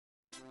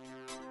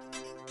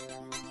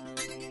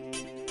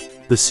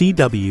The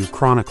CW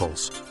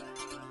Chronicles.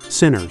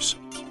 Sinners.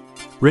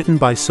 Written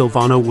by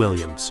Silvano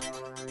Williams.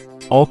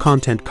 All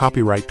content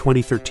copyright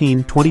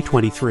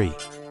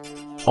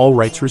 2013-2023. All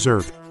rights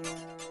reserved.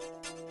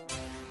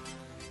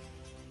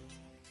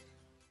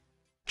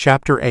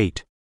 Chapter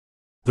 8.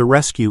 The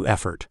Rescue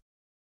Effort.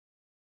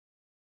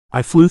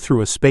 I flew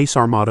through a Space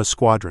Armada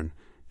squadron,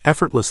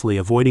 effortlessly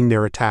avoiding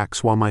their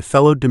attacks while my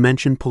fellow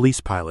Dimension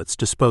police pilots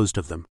disposed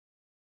of them.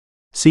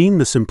 Seeing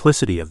the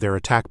simplicity of their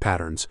attack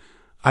patterns,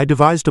 I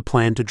devised a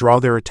plan to draw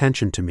their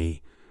attention to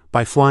me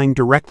by flying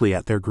directly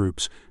at their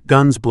groups,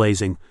 guns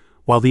blazing,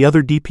 while the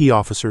other DP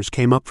officers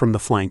came up from the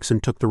flanks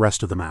and took the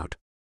rest of them out.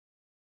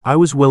 I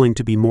was willing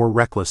to be more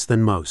reckless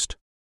than most.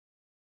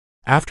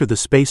 After the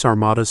Space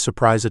Armada's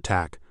surprise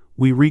attack,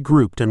 we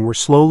regrouped and were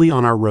slowly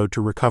on our road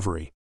to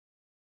recovery.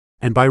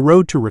 And by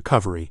road to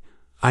recovery,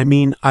 I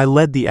mean I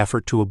led the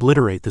effort to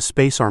obliterate the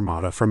Space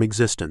Armada from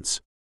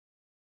existence.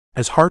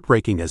 As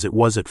heartbreaking as it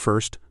was at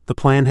first, the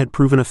plan had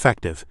proven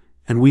effective,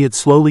 and we had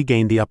slowly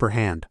gained the upper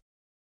hand.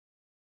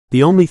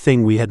 The only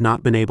thing we had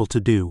not been able to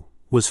do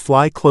was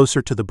fly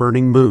closer to the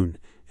burning moon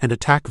and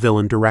attack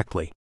Villain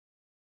directly.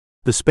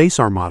 The Space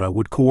Armada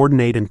would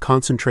coordinate and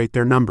concentrate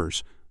their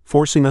numbers,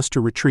 forcing us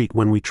to retreat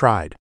when we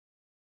tried.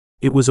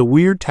 It was a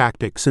weird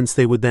tactic since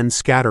they would then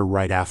scatter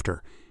right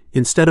after,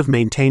 instead of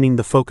maintaining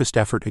the focused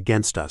effort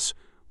against us,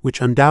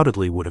 which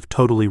undoubtedly would have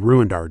totally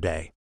ruined our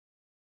day.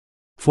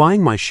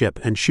 Flying my ship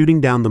and shooting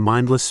down the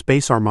mindless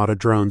Space Armada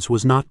drones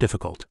was not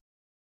difficult.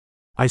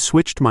 I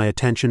switched my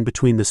attention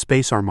between the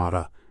Space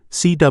Armada,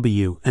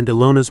 CW, and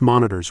Ilona's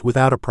monitors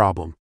without a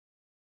problem.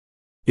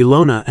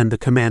 Ilona and the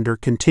commander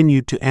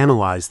continued to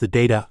analyze the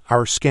data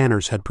our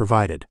scanners had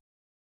provided.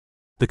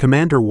 The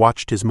commander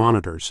watched his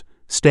monitors,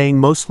 staying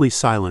mostly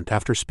silent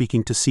after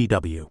speaking to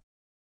CW.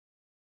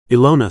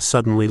 Ilona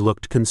suddenly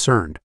looked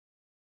concerned.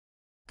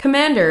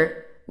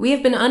 Commander, we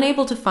have been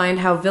unable to find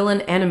how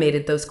Villain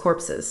animated those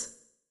corpses.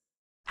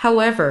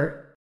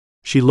 However,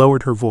 she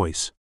lowered her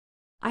voice.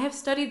 I have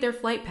studied their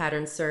flight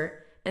patterns, sir,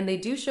 and they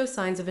do show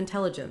signs of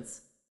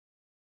intelligence.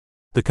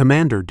 The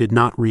commander did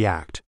not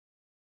react.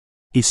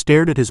 He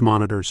stared at his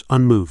monitors,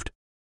 unmoved.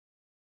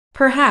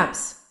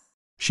 Perhaps,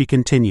 she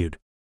continued,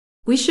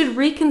 we should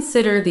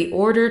reconsider the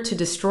order to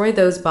destroy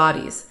those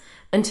bodies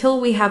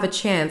until we have a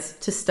chance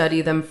to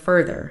study them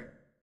further.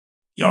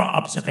 Your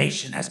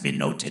observation has been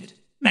noted,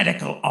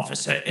 Medical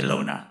Officer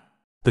Ilona.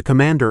 The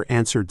commander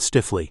answered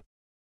stiffly.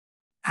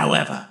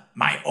 However,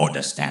 my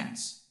order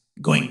stands.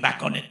 Going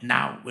back on it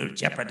now will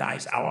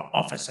jeopardize our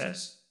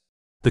officers.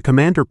 The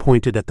commander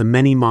pointed at the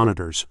many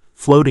monitors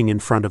floating in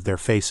front of their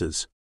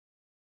faces.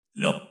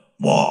 Look,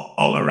 war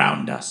all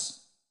around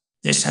us.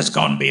 This has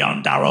gone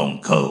beyond our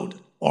own code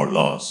or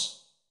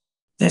laws.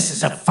 This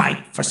is a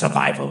fight for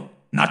survival,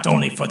 not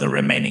only for the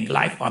remaining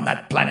life on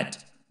that planet,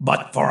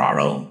 but for our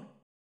own.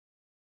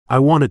 I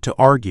wanted to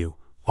argue,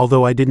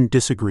 although I didn't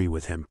disagree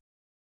with him.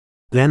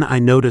 Then I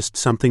noticed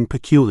something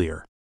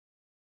peculiar.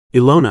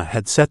 Ilona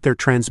had set their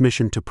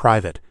transmission to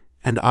private,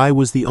 and I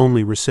was the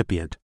only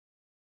recipient.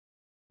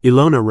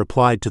 Ilona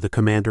replied to the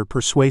commander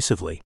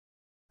persuasively.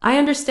 I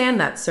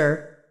understand that,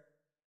 sir.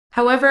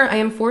 However, I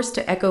am forced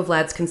to echo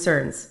Vlad's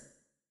concerns.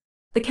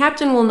 The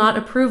captain will not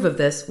approve of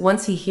this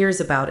once he hears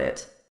about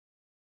it.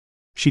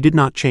 She did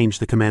not change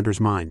the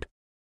commander's mind.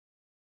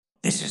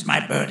 This is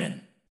my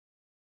burden,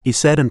 he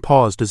said and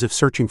paused as if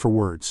searching for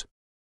words.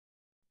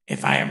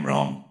 If I am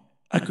wrong,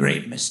 a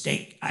grave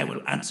mistake I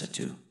will answer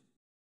to.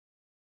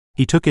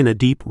 He took in a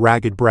deep,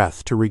 ragged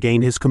breath to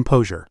regain his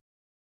composure.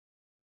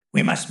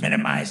 We must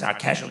minimize our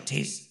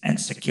casualties and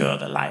secure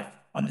the life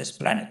on this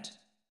planet,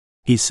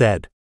 he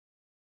said.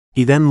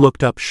 He then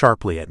looked up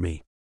sharply at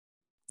me.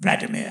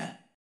 Vladimir,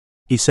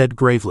 he said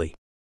gravely.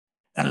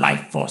 The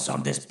life force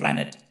on this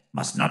planet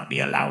must not be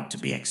allowed to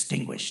be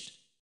extinguished.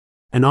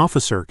 An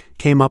officer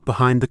came up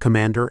behind the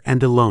commander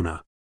and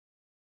Ilona.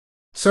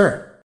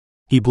 Sir,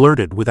 he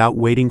blurted without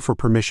waiting for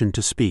permission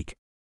to speak.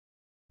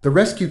 The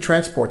rescue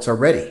transports are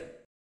ready.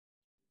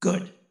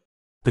 Good.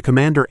 The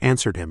commander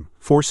answered him,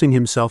 forcing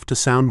himself to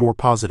sound more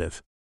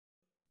positive.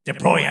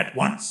 Deploy at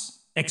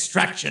once.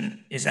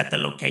 Extraction is at the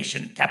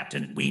location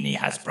Captain Weenie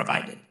has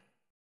provided.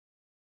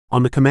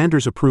 On the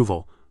commander's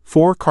approval,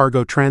 4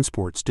 cargo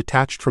transports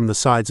detached from the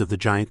sides of the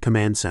giant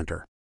command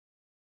center.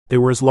 They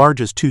were as large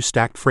as 2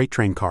 stacked freight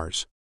train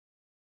cars.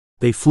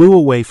 They flew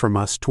away from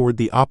us toward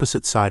the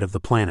opposite side of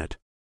the planet.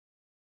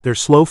 Their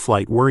slow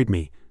flight worried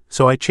me,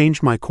 so I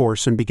changed my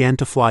course and began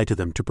to fly to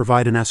them to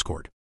provide an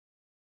escort.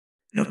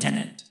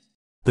 Lieutenant,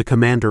 the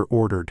commander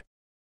ordered,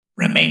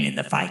 remain in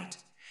the fight.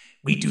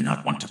 We do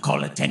not want to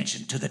call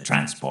attention to the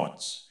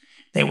transports.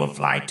 They will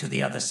fly to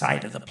the other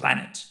side of the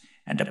planet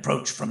and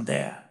approach from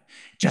there.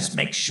 Just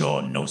make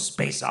sure no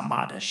Space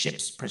Armada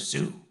ships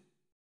pursue.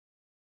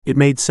 It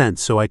made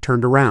sense, so I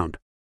turned around.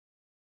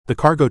 The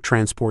cargo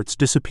transports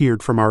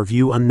disappeared from our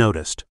view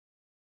unnoticed.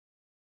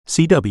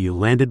 CW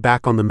landed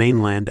back on the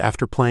mainland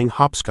after playing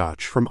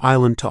hopscotch from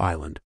island to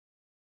island.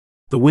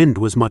 The wind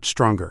was much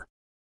stronger.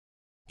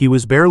 He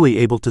was barely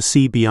able to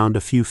see beyond a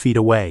few feet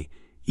away,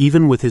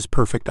 even with his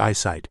perfect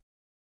eyesight.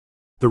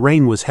 The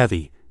rain was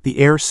heavy, the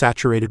air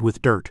saturated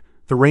with dirt,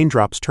 the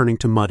raindrops turning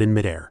to mud in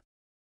midair.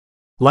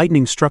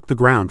 Lightning struck the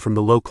ground from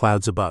the low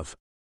clouds above.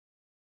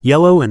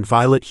 Yellow and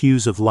violet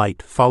hues of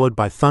light, followed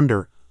by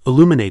thunder,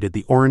 illuminated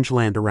the orange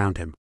land around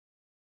him.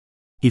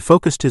 He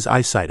focused his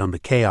eyesight on the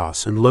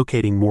chaos and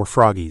locating more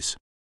froggies.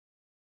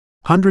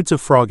 Hundreds of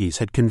froggies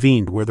had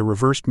convened where the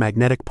reversed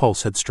magnetic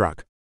pulse had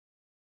struck.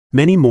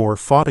 Many more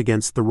fought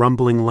against the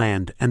rumbling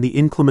land and the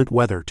inclement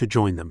weather to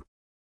join them.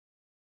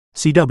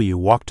 CW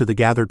walked to the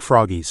gathered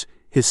froggies,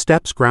 his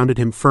steps grounded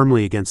him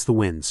firmly against the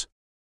winds.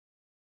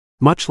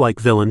 Much like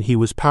Villain, he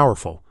was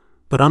powerful,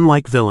 but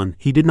unlike Villain,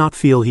 he did not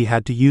feel he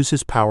had to use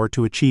his power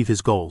to achieve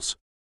his goals.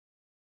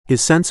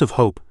 His sense of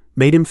hope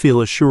made him feel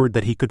assured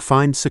that he could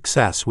find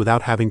success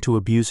without having to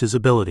abuse his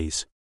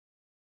abilities.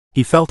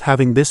 He felt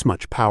having this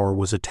much power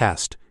was a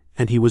test,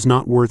 and he was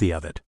not worthy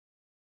of it.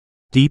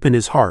 Deep in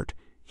his heart,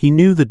 he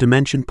knew the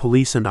Dimension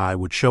Police and I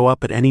would show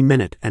up at any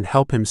minute and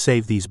help him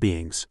save these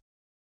beings.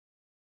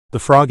 The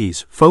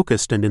froggies,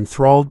 focused and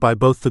enthralled by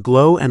both the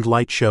glow and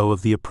light show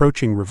of the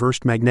approaching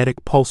reversed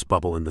magnetic pulse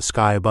bubble in the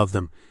sky above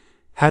them,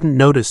 hadn't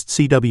noticed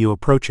CW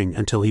approaching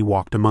until he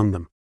walked among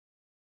them.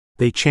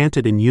 They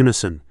chanted in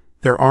unison,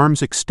 their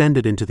arms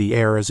extended into the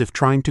air as if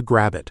trying to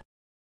grab it.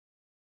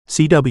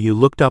 CW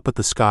looked up at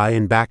the sky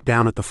and back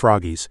down at the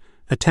froggies,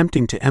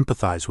 attempting to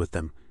empathize with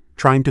them,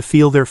 trying to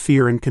feel their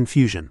fear and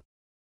confusion.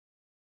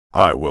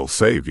 "I will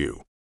save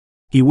you,"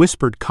 he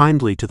whispered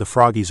kindly to the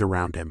froggies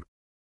around him.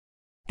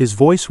 His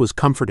voice was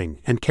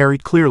comforting and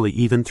carried clearly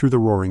even through the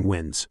roaring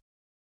winds.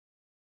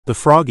 The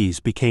froggies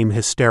became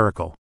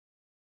hysterical.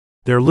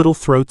 Their little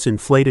throats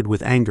inflated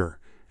with anger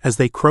as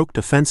they croaked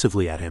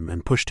offensively at him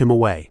and pushed him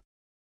away.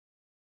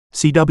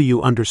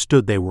 CW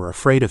understood they were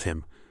afraid of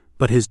him,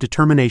 but his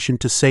determination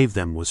to save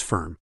them was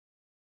firm.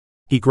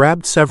 He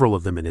grabbed several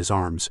of them in his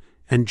arms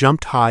and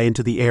jumped high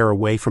into the air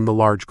away from the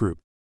large group.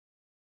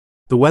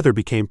 The weather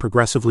became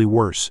progressively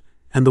worse,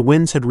 and the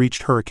winds had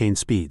reached hurricane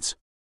speeds.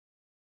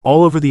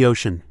 All over the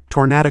ocean,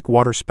 tornadic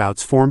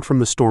waterspouts formed from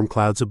the storm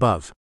clouds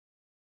above.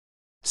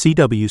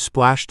 CW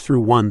splashed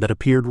through one that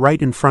appeared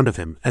right in front of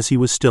him as he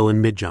was still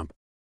in mid-jump.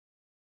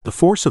 The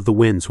force of the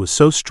winds was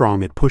so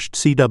strong it pushed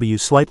CW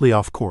slightly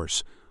off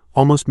course,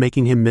 almost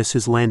making him miss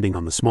his landing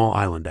on the small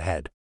island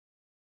ahead.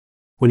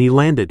 When he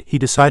landed, he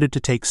decided to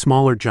take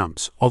smaller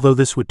jumps, although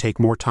this would take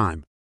more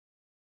time.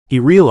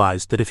 He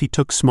realized that if he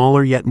took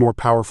smaller yet more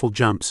powerful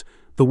jumps,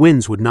 the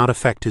winds would not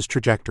affect his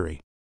trajectory.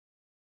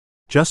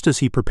 Just as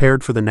he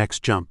prepared for the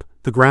next jump,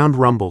 the ground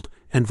rumbled,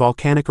 and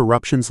volcanic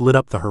eruptions lit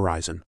up the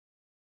horizon.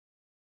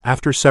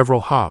 After several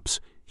hops,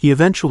 he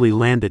eventually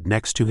landed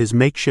next to his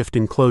makeshift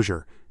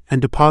enclosure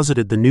and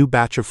deposited the new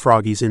batch of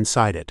froggies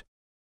inside it.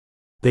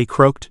 They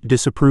croaked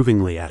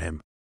disapprovingly at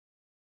him.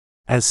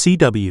 As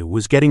CW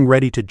was getting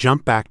ready to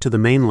jump back to the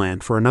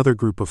mainland for another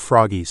group of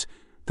froggies,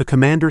 the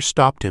commander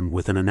stopped him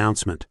with an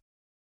announcement.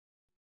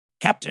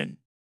 "Captain,"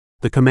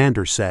 the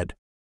commander said,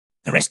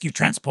 "the rescue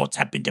transports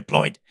have been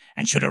deployed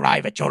and should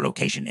arrive at your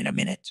location in a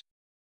minute."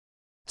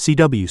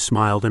 CW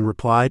smiled and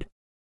replied,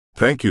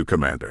 "Thank you,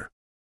 Commander.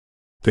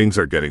 Things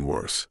are getting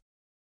worse.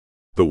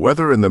 The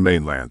weather in the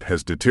mainland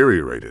has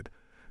deteriorated,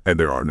 and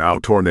there are now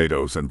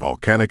tornadoes and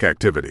volcanic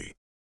activity."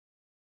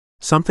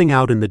 Something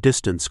out in the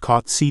distance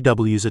caught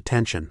CW's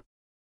attention.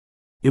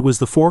 It was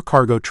the 4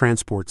 cargo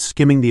transports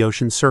skimming the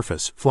ocean's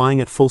surface, flying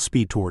at full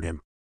speed toward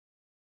him.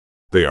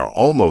 "They are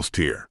almost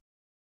here,"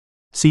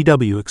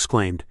 CW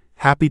exclaimed,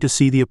 happy to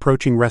see the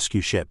approaching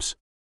rescue ships.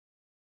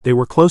 They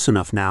were close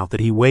enough now that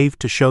he waved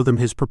to show them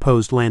his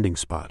proposed landing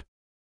spot.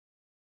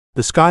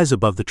 The skies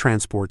above the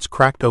transports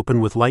cracked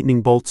open with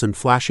lightning bolts and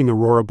flashing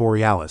aurora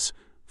borealis,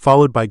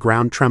 followed by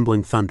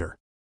ground-trembling thunder.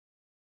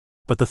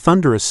 But the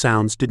thunderous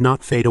sounds did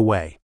not fade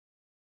away.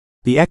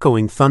 The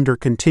echoing thunder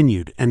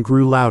continued and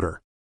grew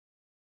louder.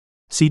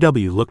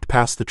 CW looked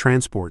past the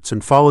transports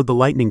and followed the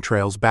lightning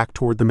trails back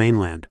toward the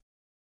mainland.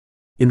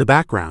 In the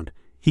background,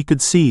 he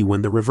could see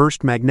when the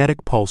reversed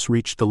magnetic pulse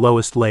reached the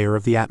lowest layer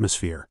of the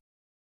atmosphere.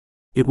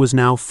 It was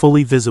now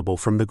fully visible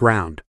from the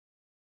ground.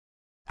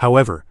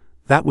 However,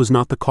 that was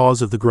not the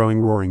cause of the growing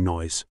roaring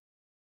noise.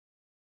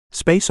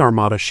 Space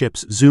Armada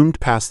ships zoomed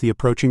past the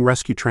approaching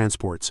rescue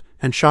transports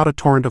and shot a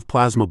torrent of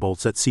plasma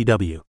bolts at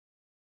CW.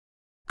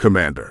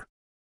 "Commander,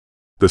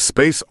 the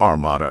Space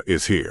Armada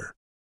is here,"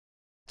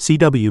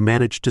 CW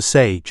managed to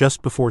say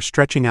just before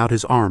stretching out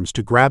his arms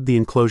to grab the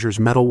enclosure's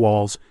metal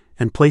walls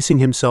and placing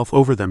himself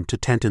over them to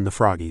tent in the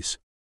froggies.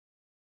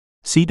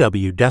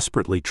 CW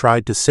desperately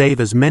tried to save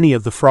as many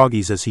of the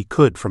froggies as he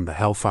could from the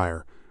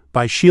hellfire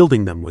by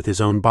shielding them with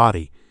his own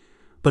body,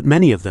 but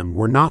many of them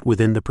were not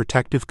within the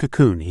protective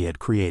cocoon he had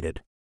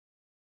created.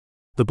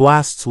 The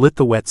blasts lit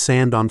the wet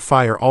sand on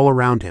fire all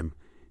around him,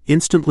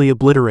 instantly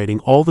obliterating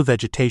all the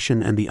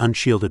vegetation and the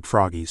unshielded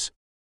froggies.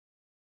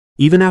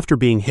 Even after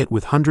being hit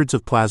with hundreds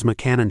of plasma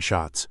cannon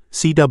shots,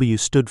 CW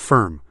stood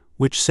firm,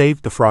 which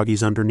saved the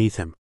froggies underneath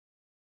him.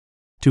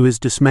 To his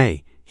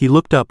dismay, he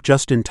looked up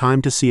just in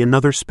time to see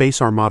another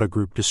Space Armada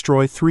group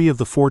destroy 3 of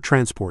the 4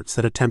 transports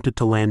that attempted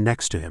to land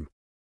next to him.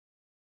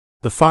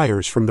 The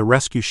fires from the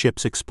rescue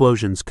ship's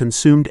explosions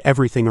consumed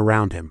everything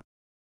around him.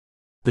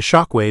 The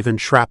shockwave and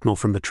shrapnel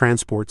from the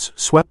transports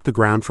swept the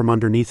ground from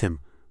underneath him,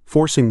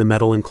 forcing the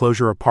metal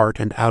enclosure apart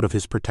and out of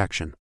his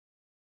protection.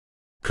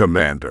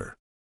 Commander.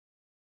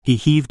 He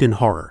heaved in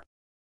horror.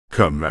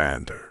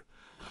 Commander.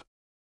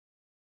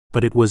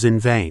 But it was in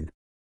vain.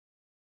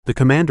 The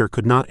commander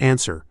could not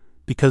answer,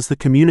 because the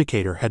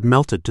communicator had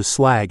melted to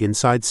slag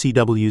inside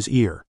CW's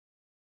ear.